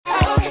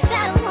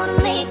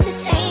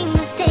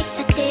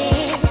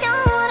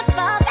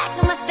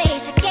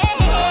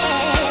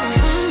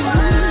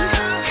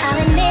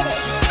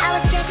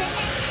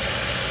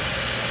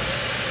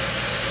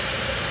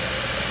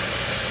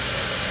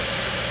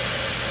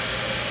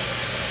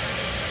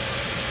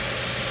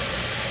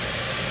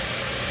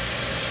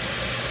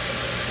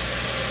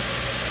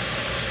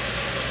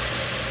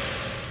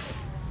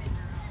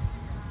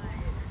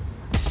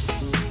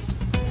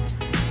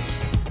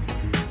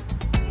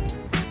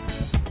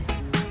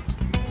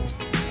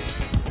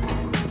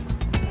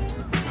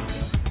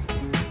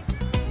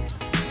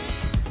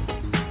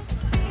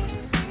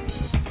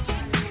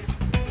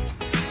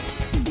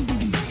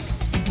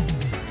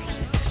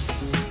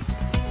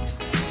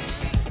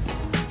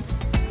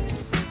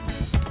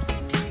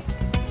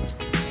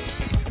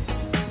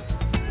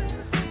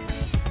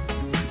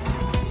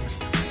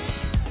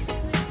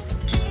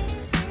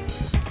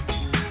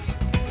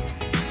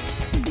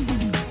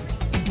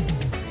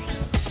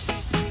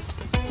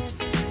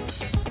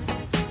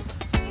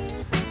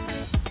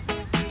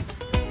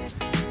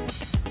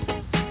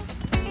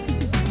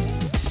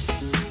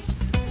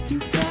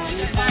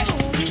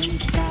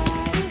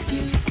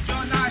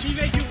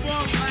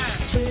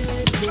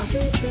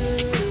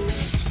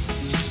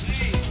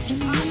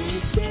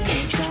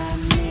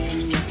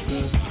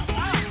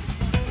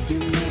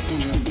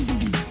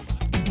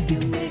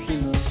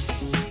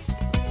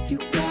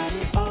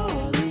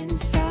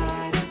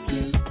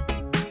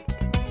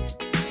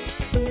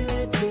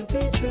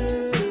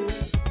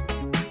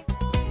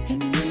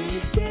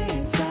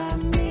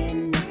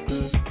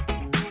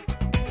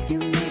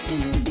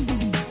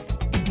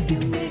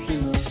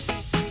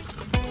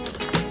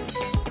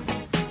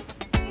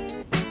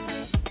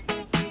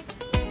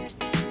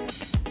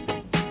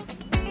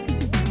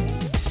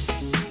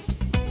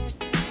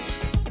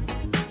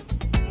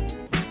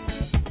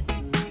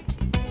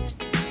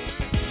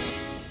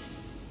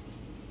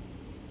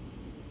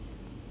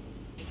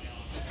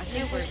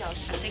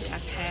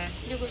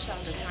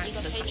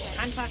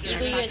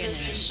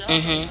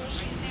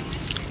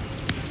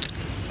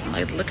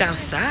Like, look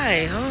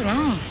outside. Hold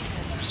on.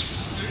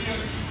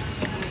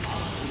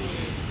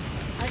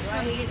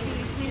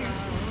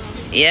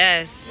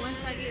 Yes. Once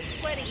I get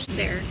sweaty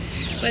there,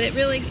 but it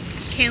really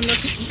can look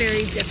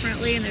very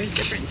differently, and there's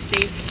different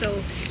states.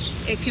 So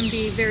it can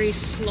be very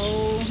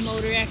slow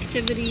motor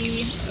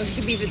activity, or it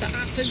can be the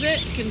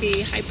opposite. It can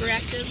be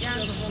hyperactive.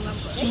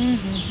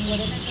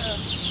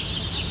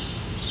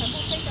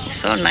 It's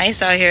so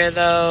nice out here,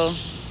 though.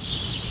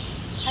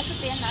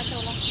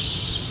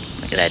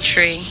 Look at that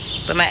tree.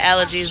 But my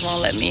allergies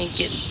won't let me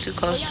get too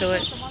close to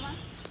it.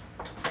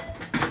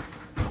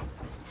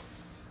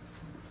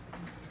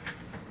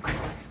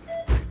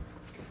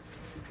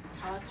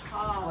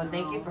 Well,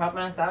 thank you for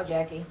helping us out,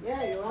 Jackie.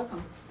 Yeah, you're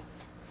welcome.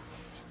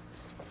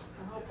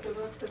 I hope the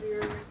rest of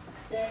your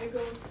day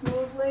goes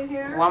smoothly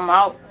here. Well, I'm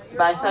out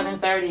by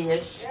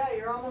 7:30-ish. Yeah,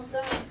 you're almost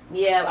done.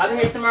 Yeah, I'll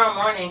be here tomorrow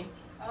morning.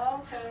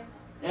 Okay.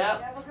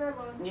 Yep. Have a good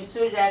one. You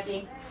too,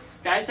 Jackie.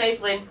 Drive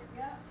safely.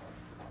 Yeah.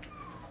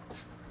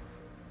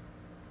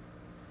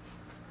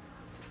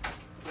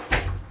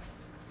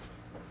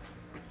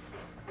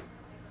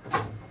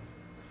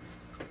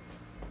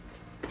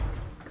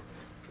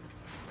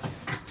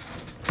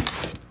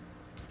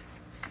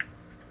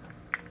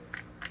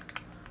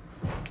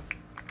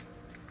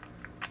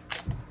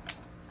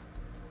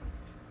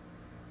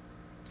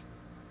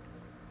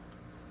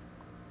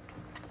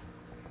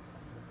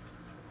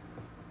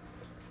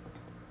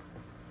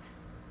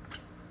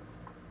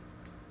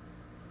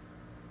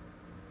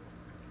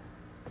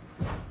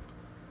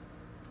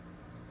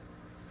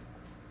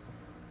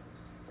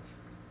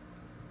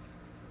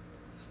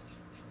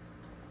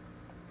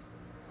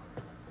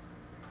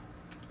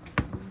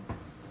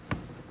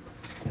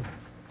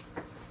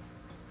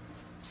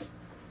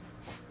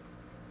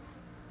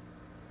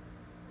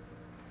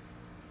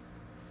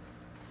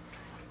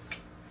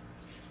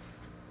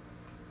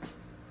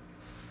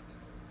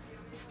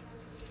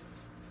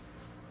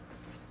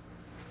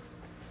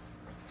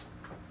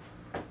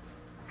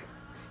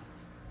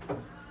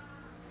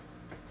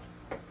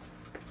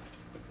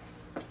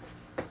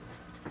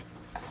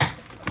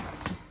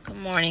 Good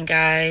morning,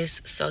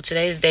 guys. So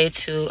today's day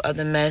 2 of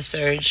the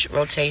Med-Surg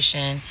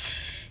Rotation,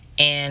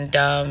 and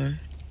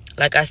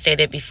like I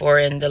stated before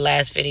in the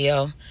last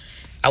video,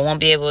 I won't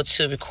be able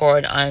to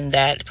record on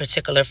that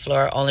particular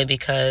floor only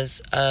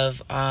because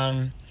of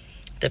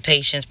the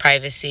patient's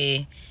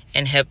privacy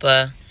and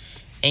HIPAA.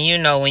 And you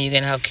know, when you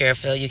get in the healthcare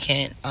field, you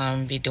can't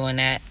be doing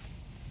that.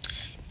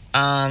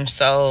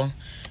 So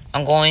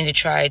I'm going to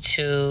try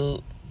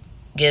to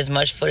get as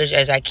much footage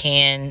as I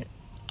can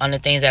on the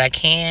things that I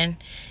can.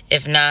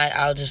 If not,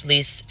 I'll just at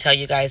least tell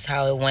you guys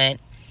how it went.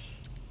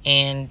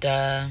 And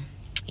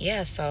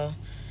yeah, so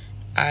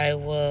I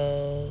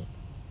will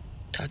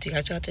talk to you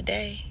guys throughout the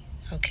day.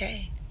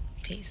 Okay,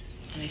 peace.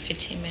 I'm a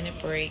 15-minute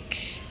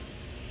break,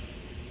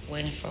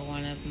 waiting for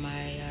one of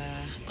my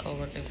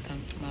co-workers to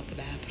come from out the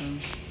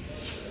bathroom.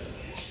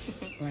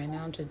 Right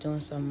now I'm just doing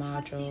some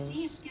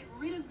modules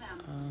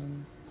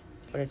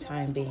for the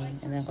time being,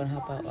 and then I'm going to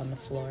help out on the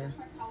floor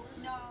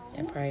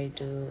and probably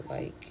do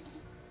like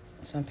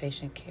some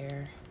patient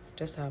care.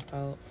 Just help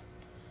out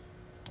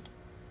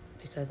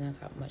because I don't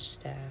got much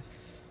staff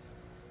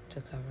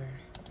to cover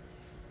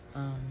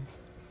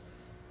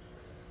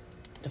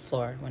the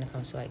floor when it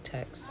comes to like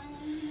techs.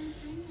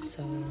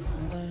 So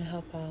I'm gonna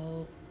help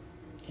out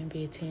and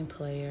be a team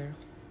player,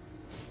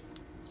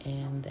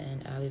 and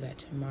then I'll be back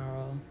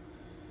tomorrow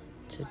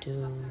to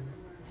do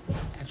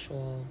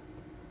actual,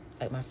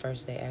 like my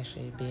first day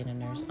actually being a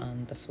nurse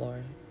on the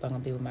floor, but I'm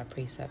gonna be with my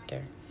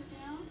preceptor.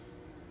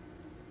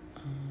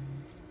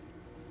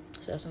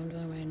 So that's what I'm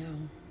doing right now.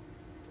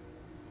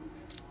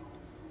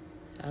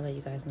 I'll let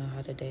you guys know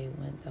how the day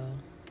went though,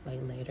 like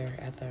later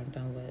after I'm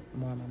done with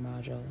more of my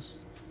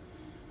modules.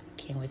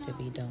 Can't wait to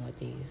be done with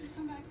these.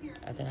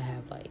 I think I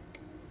have like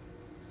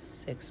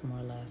 6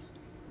 more left,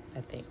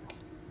 I think.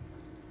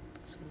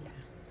 So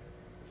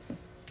yeah.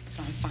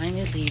 So I'm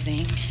finally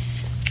leaving.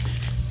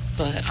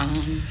 But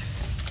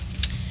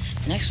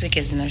next week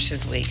is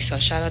Nurses Week. So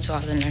shout out to all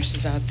the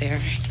nurses out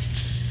there.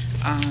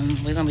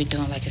 We're gonna be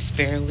doing like a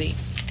Spirit Week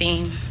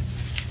theme.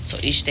 So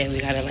each day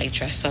we gotta like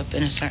dress up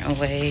in a certain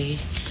way.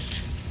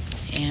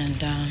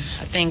 And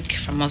I think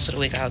for most of the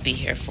week I'll be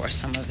here for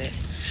some of it.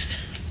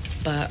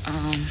 But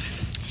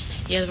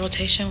yeah, the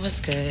rotation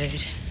was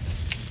good.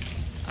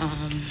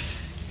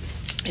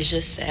 It's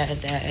just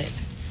sad that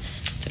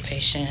the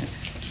patient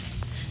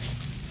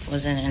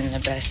wasn't in the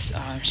best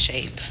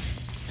shape.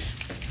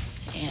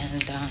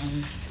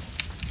 And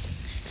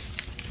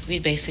we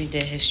basically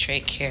did his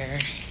trach care,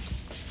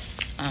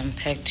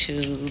 peg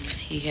tube.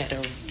 He had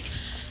a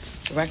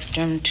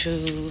rectum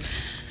tube,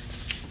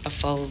 a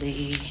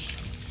Foley.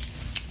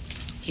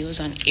 He was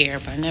on air,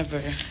 but I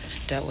never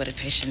dealt with a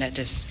patient that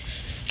just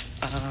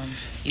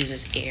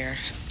uses air.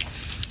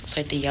 It's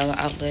like the yellow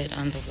outlet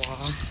on the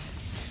wall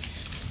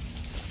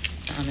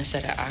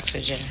instead of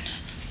oxygen.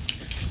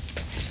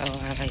 So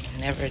I like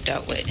never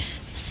dealt with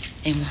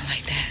anyone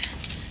like that.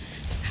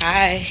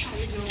 Hi. How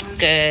you doing?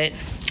 Good.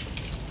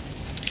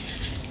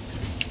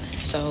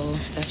 So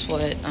that's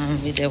what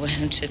we did with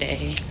him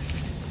today,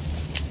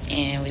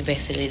 and we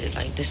basically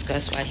like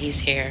discussed why he's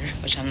here,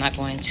 which I'm not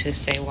going to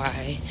say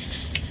why.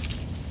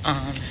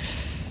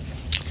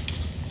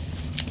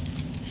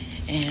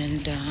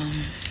 And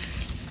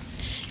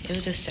it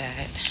was just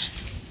sad.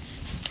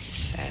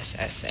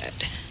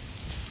 Sad.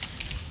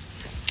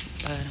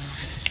 But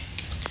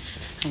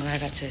I'm glad I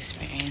got to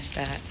experience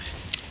that.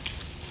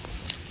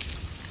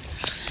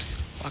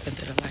 Walking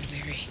through the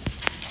library.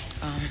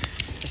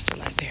 It's the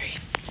library.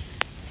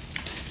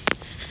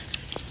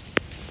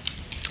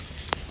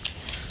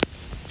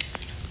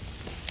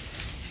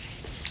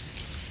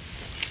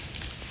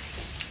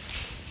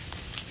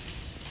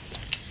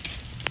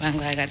 I'm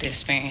glad I got to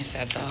experience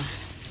that though.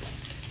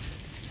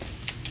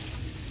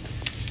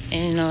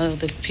 And you know,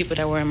 the people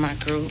that were in my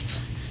group,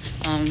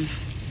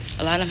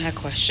 a lot of them had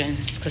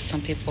questions because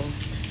some people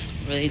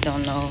really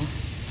don't know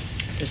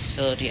this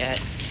field yet.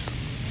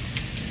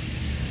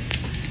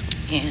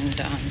 And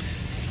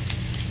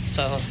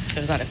so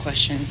there was a lot of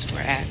questions were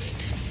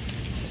asked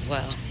as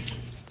well.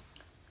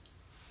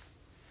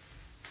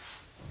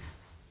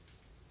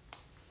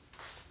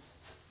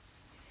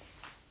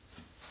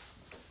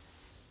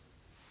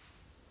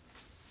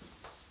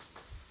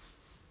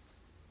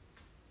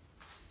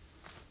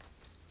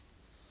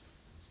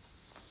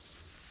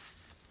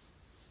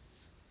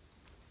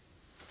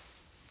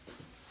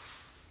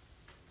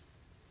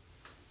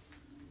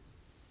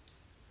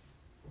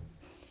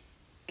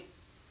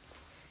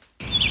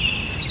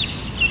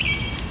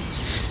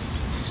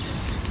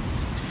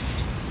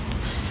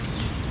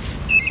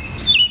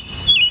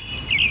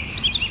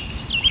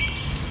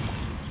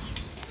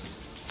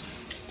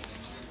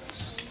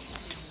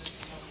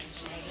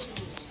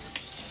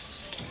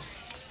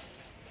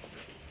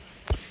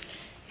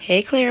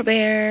 Hey, Claire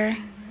Bear.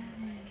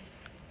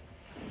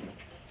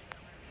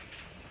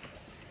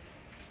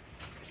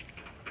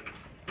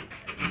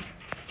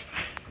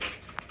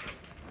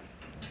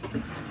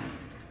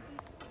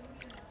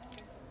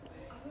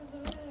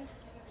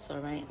 So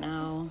right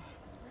now,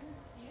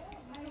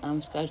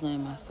 I'm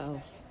scheduling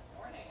myself.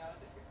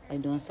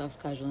 Like doing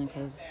self-scheduling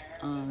because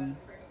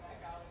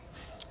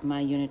my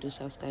unit do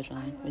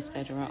self-scheduling. We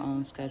schedule our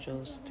own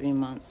schedules 3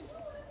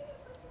 months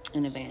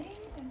in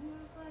advance.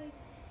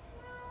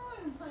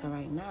 So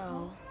right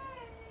now,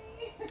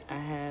 I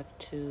have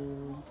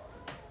to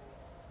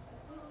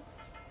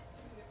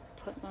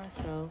put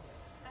myself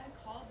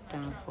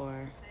down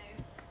for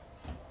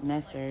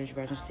Med-Surg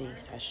Rotation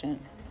session.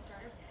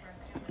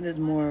 There's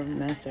more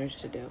Med-Surg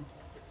to do,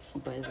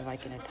 but it's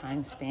like in a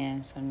time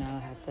span, so now I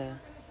have to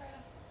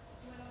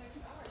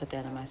put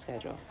that on my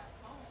schedule.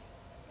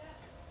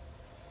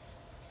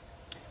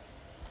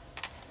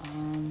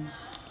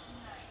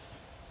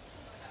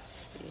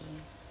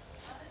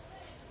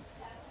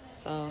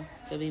 So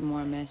there'll be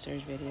more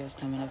Med-Surg videos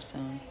coming up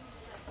soon.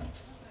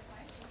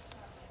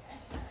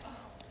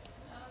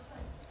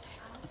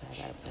 Okay, I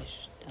gotta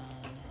push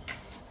done.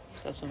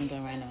 So that's what I'm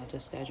doing right now,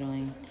 just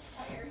scheduling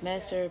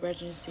Med-Surg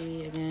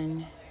Registry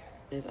again.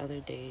 There's other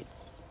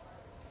dates,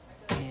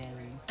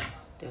 and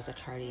there's a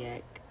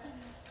cardiac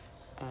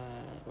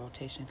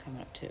rotation coming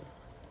up too.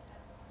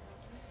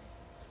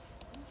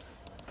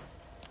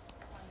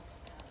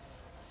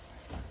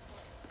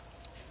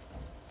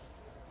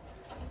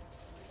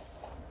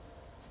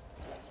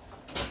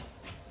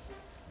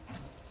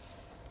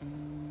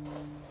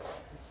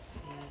 Let's see,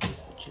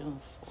 this was June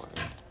 4th.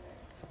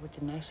 I worked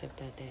the night shift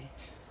that day.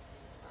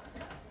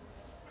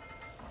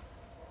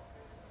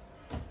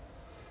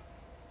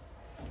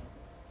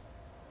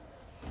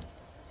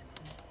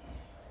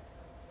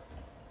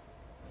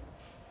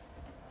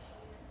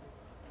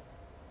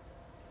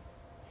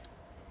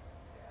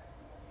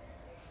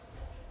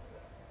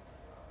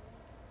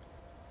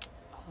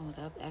 Oh,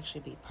 that would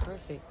actually be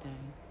perfect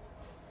then.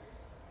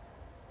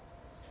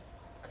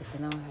 Because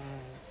then I'll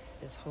have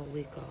this whole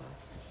week off.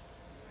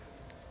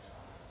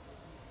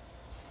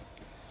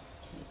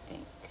 Let me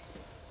think.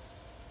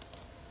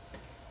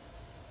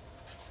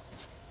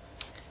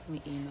 Let me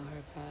email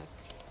her back.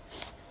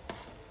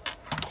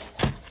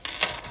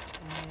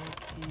 I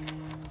can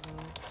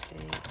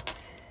rotate.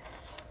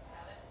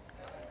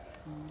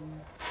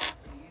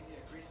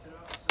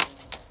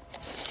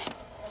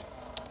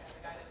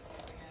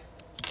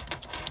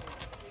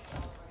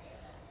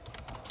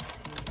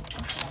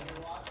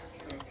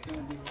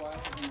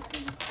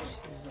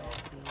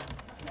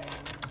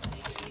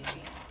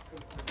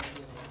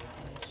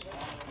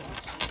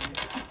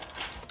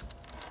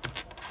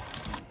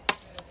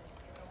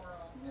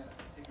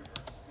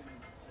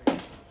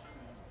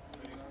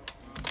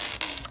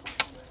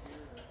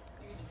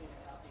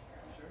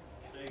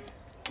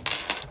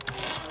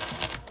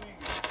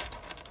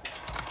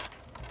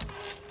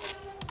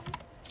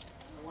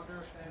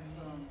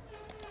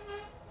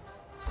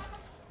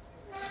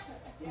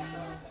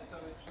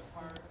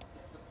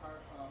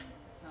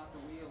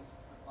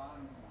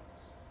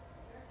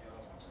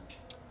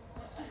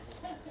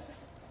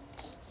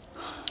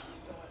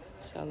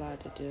 It's a lot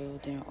to do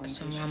during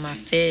some more of my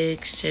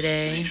figs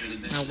today.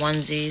 My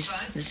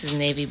onesies. This is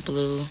navy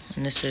blue,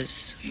 and this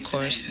is, of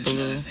course,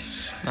 blue.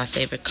 My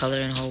favorite color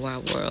in the whole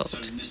wide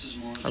world.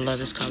 I love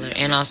this color.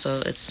 And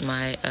also, it's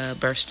my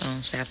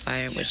birthstone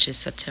sapphire, which is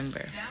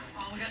September.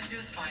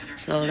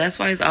 So that's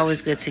why it's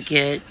always good to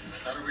get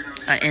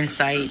an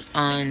insight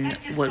on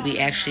what we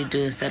actually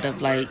do instead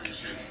of like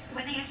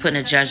putting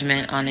a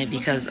judgment on it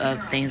because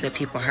of things that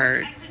people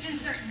heard.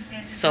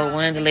 So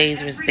one of the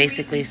ladies was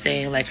basically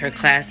saying like her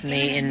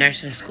classmate in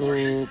nursing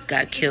school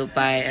got killed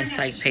by a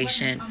psych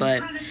patient.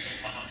 But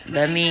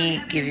let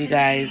me give you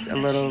guys a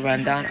little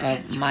rundown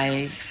of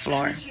my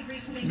floor.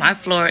 My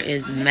floor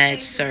is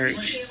Med-Surg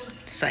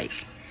psych,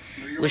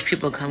 which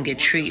people come get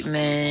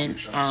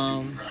treatment.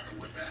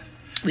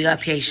 We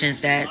got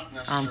patients that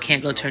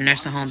can't go to a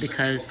nursing home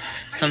because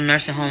some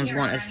nursing homes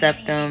won't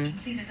accept them.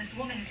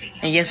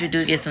 And yes, we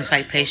do get some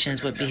psych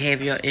patients with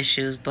behavioral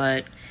issues,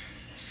 but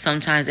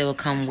sometimes they will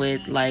come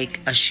with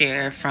like a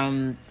share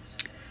from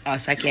a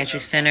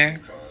psychiatric center,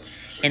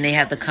 and they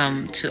have to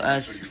come to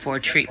us for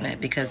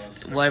treatment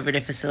because whatever the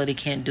facility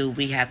can't do,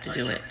 we have to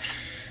do it.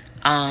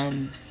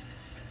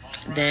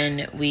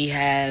 Then we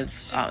have,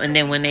 and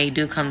then when they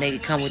do come, they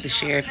come with the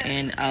sheriff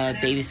and a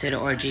babysitter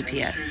or a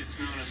GPS.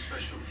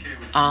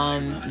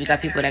 We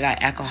got people that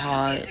got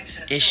alcohol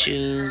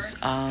issues,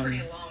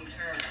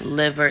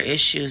 liver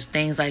issues,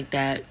 things like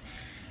that,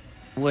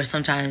 where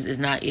sometimes it's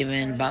not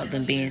even about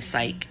them being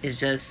psych. It's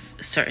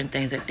just certain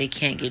things that they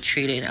can't get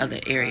treated in other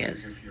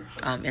areas,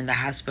 in the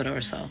hospital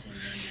or so.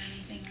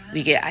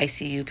 We get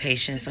ICU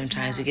patients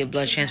sometimes. We get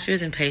blood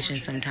transfusion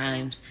patients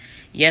sometimes.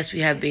 Yes,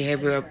 we have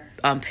behavioral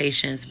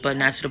patients, but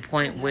not to the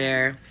point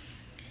where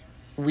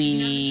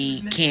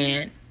we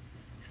can't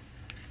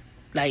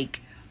like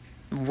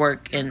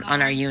work on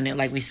our unit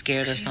like we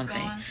scared or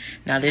something.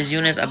 Now there's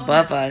units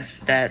above us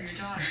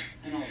that's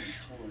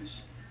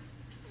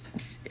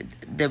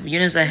the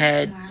units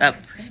ahead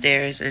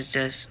upstairs is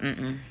just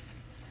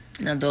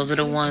Now those are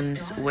the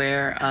ones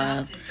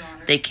where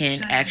they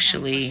can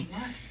actually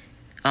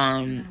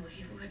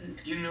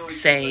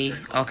say,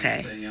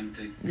 okay,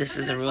 this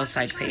is a real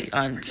psych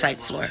on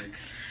psych floor.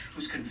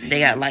 They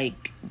got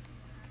like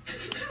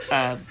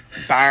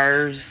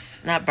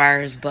bars, not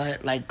bars,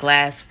 but like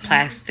glass,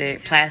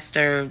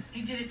 plaster,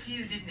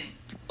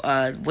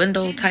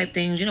 window type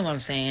things. You know what I'm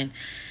saying?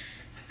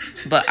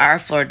 But our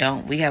floor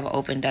don't. We have an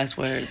open desk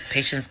where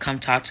patients come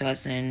talk to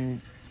us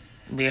and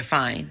we're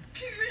fine.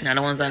 Now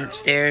the ones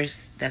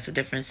upstairs, that's a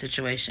different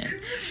situation.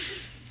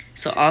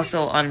 So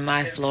also on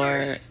my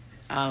floor,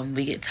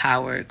 we get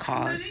tower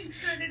calls.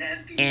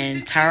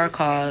 And tower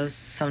calls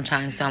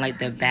sometimes sound like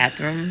the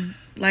bathroom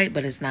light,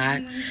 but it's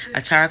not.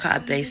 A tower call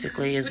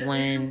basically is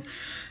when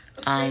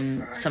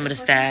some of the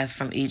staff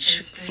from each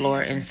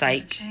floor in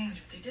psych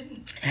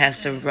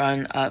has to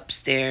run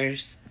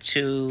upstairs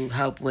to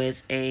help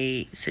with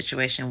a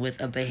situation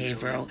with a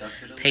behavioral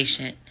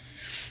patient.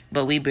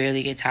 But we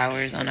barely get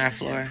towers on our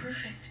floor.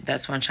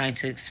 That's what I'm trying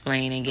to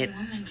explain and get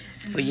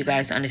for you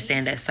guys to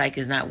understand that psych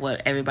is not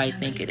what everybody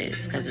think it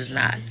is, because it's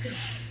not.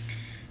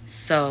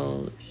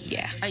 So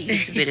yeah, I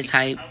used to be the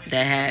type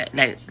that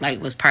had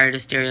like was part of the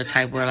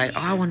stereotype where like,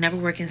 oh, I will never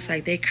work in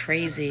psych, they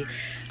crazy.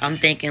 I'm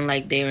thinking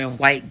like they're in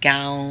white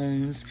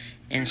gowns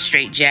and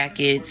straight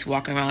jackets,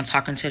 walking around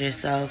talking to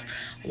themselves,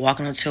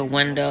 walking up to a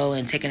window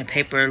and taking a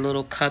paper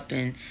little cup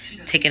and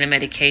taking a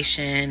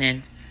medication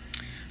and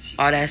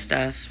all that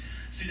stuff.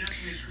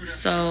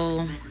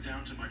 So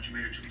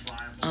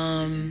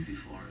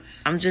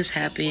I'm just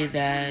happy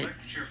that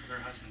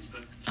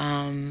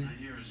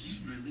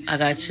I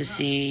got to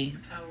see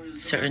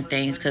certain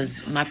things,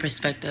 because my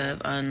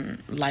perspective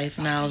on life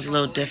now is a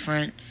little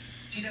different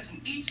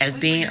as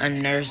being a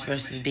nurse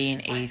versus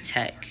being a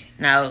tech.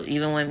 Now,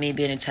 even with me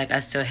being a tech, I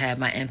still have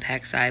my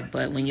impact side,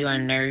 but when you're a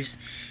nurse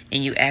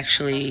and you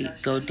actually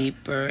go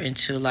deeper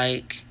into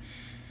like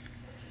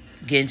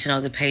getting to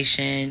know the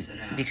patient,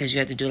 because you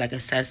have to do like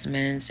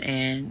assessments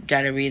and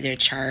got to read their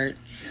chart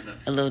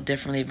a little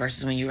differently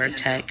versus when you were a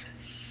tech.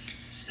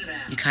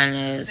 You kind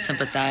of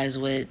sympathize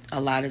with a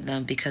lot of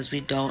them because we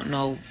don't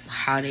know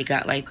how they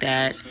got like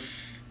that.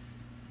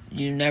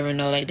 You never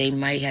know, like they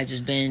might have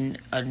just been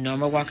a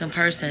normal walking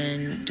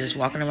person, just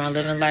walking around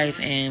living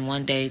life, and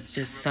one day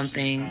just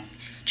something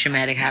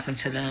traumatic happened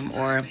to them,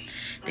 or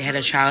they had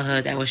a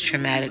childhood that was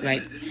traumatic.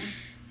 Like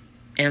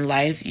in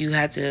life, you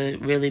have to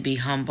really be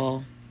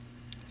humble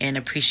and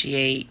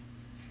appreciate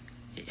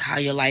how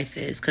your life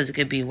is, because it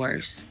could be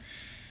worse.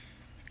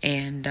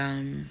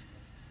 And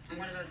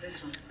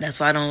that's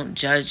why I don't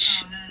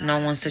judge no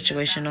one's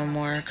situation no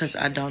more, because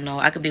I don't know.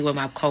 I could be with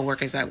my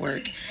coworkers at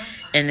work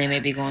and they may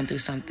be going through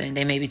something.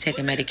 They may be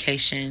taking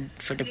medication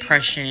for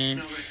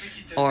depression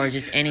or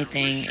just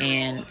anything,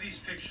 and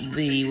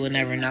we will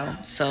never know.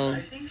 So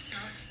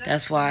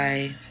that's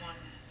why,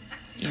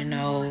 you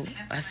know,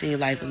 I see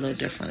life a little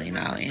differently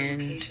now,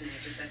 and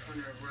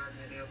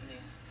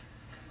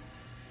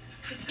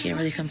can't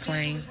really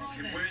complain.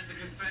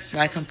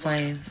 Why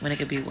complain when it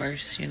could be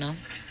worse, you know?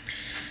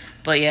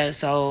 But yeah,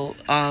 so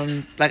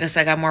like I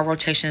said, I got more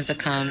rotations to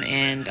come,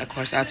 and of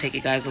course I'll take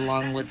you guys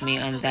along with me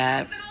on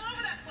that.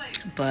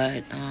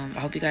 But I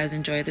hope you guys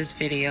enjoy this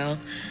video,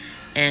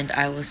 and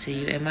I will see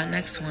you in my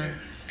next one.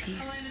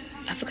 Peace.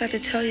 I forgot to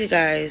tell you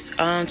guys,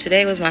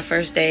 today was my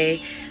first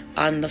day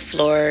on the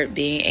floor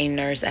being a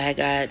nurse. I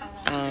got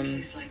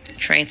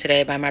trained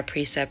today by my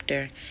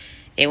preceptor.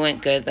 It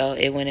went good though.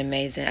 It went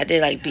amazing. I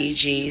did like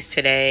BGs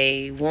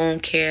today,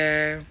 wound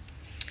care.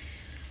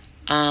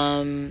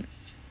 I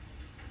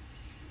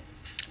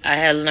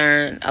had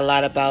learned a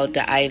lot about the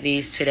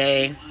IVs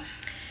today.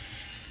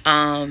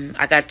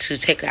 I got to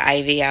take an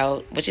IV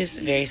out, which is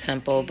very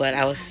simple, but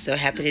I was still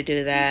happy to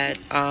do that.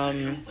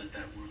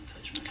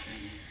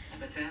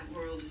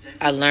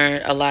 I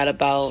learned a lot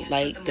about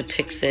like the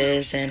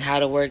Pyxis and how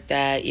to work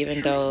that,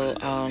 even though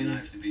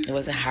it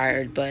wasn't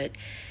hard, but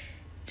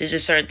there's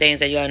just certain things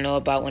that you gotta know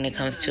about when it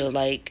comes to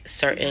like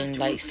certain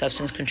like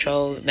substance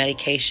control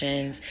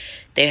medications.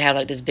 They have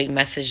like this big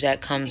message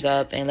that comes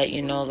up and let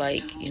you know,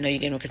 like, you know, you're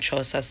getting a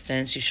controlled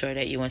substance, you're sure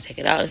that you want to take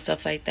it out and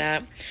stuff like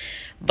that.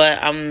 But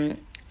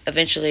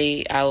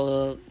eventually I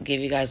will give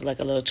you guys like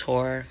a little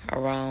tour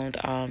around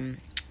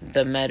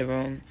the med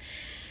room.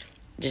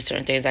 Just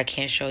certain things I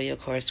can't show you, of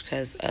course,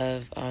 because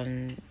of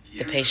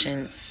the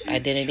patient's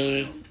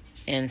identity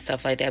and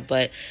stuff like that.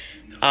 But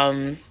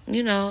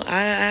you know,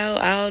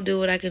 I'll do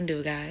what I can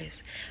do,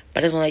 guys.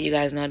 But I just want to let you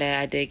guys know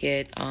that I did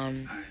get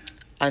on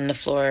the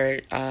floor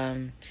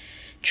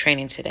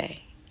training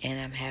today, and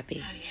I'm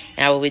happy.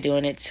 And I will be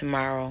doing it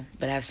tomorrow,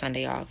 but I have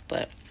Sunday off.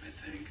 But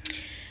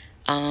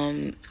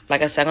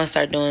like I said, I'm gonna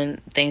start doing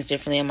things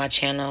differently on my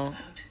channel,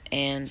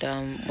 and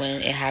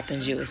when it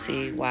happens, you will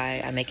see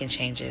why I'm making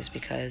changes,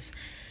 because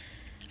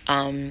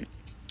I'm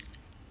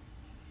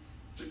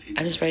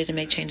just ready to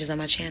make changes on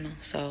my channel.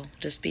 So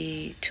just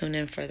be tuned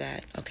in for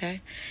that,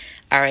 okay?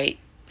 All right.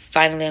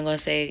 Finally, I'm going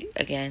to say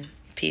again,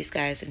 peace,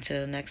 guys.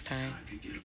 Until next time.